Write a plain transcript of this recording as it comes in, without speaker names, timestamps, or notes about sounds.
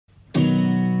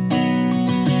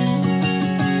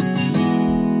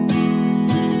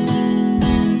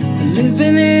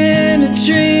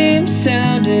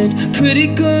sounded pretty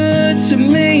good to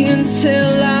me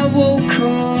until I woke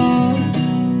up.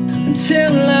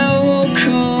 Until I woke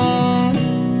up.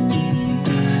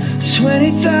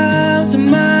 20,000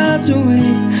 miles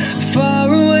away,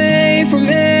 far away from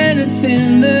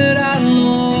anything that I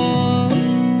love.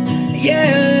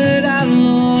 Yeah, that I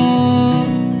love.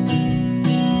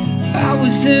 I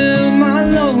was in my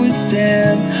lowest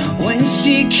ebb when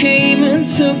she came and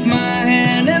took my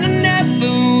hand, and I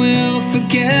never will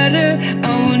forget her.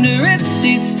 I wonder if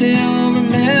she still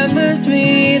remembers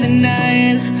me.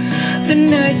 The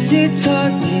night she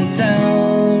taught me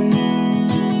down.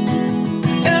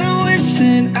 And I wish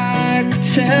that I could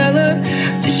tell her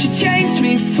that she changed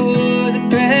me for the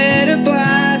better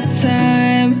by the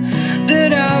time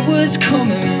that I was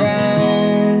coming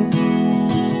round.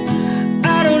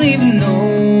 I don't even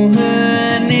know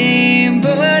her name,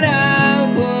 but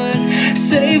I was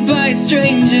saved by a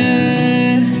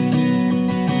stranger.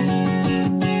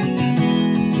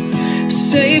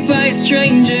 Saved by a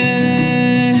stranger.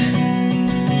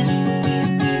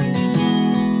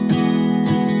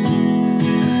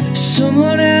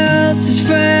 Someone else's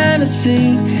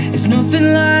fantasy is nothing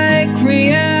like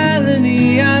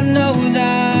reality. I know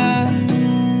that.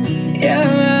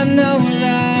 Yeah, I know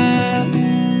that.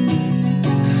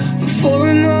 But for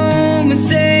a moment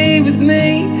stay with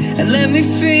me and let me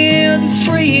feel the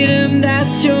freedom that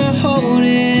you're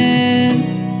holding.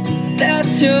 That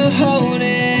you're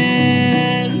holding.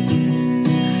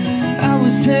 I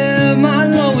was in my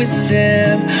lowest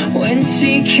ebb when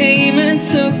she came and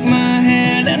took my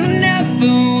hand, and I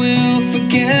never will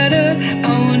forget her. I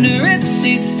wonder if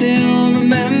she still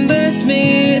remembers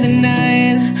me.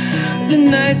 The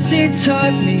night she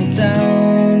taught me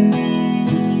down.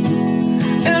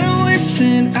 And I wish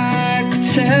that I could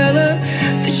tell her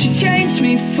that she changed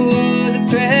me for the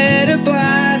better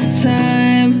by the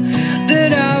time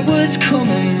that I was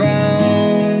coming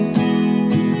round.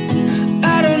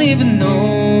 I don't even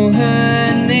know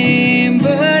her name,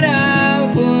 but I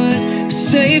was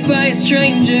saved by a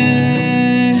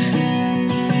stranger.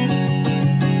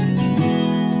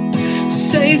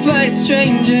 Saved by a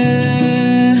stranger.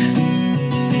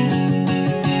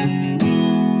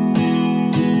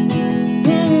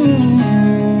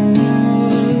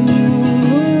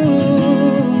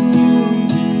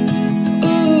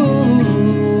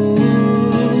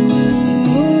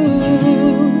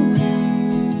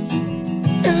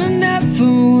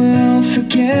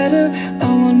 Forget her. I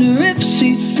wonder if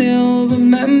she still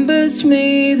remembers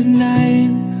me.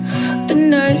 The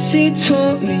night she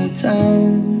taught me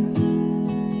down.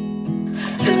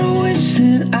 And I wish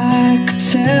that I could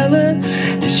tell her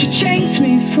that she changed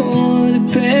me for the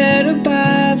better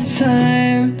by the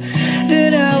time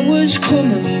that I was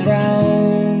coming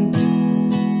round.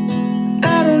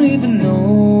 I don't even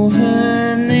know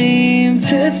her name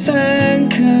to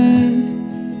thank her.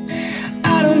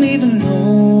 I don't even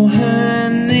know her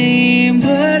name,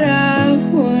 but I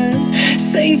was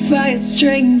saved by a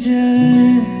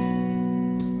stranger.